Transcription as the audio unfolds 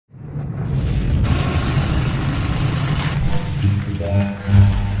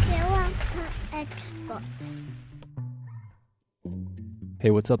Hey,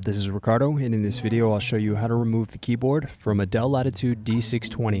 what's up? This is Ricardo, and in this video I'll show you how to remove the keyboard from a Dell Latitude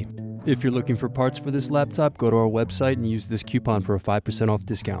D620. If you're looking for parts for this laptop, go to our website and use this coupon for a 5% off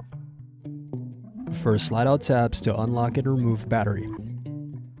discount. First, slide out tabs to unlock and remove battery.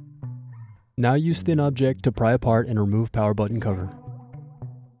 Now use thin object to pry apart and remove power button cover.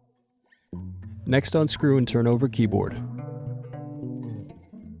 Next, unscrew and turn over keyboard.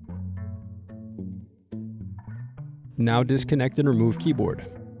 Now disconnect and remove keyboard.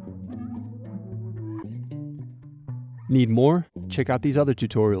 Need more? Check out these other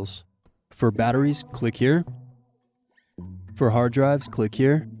tutorials. For batteries, click here. For hard drives, click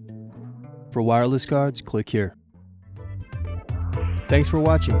here. For wireless cards, click here. Thanks for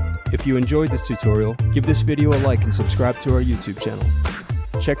watching. If you enjoyed this tutorial, give this video a like and subscribe to our YouTube channel.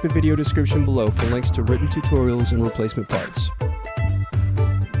 Check the video description below for links to written tutorials and replacement parts.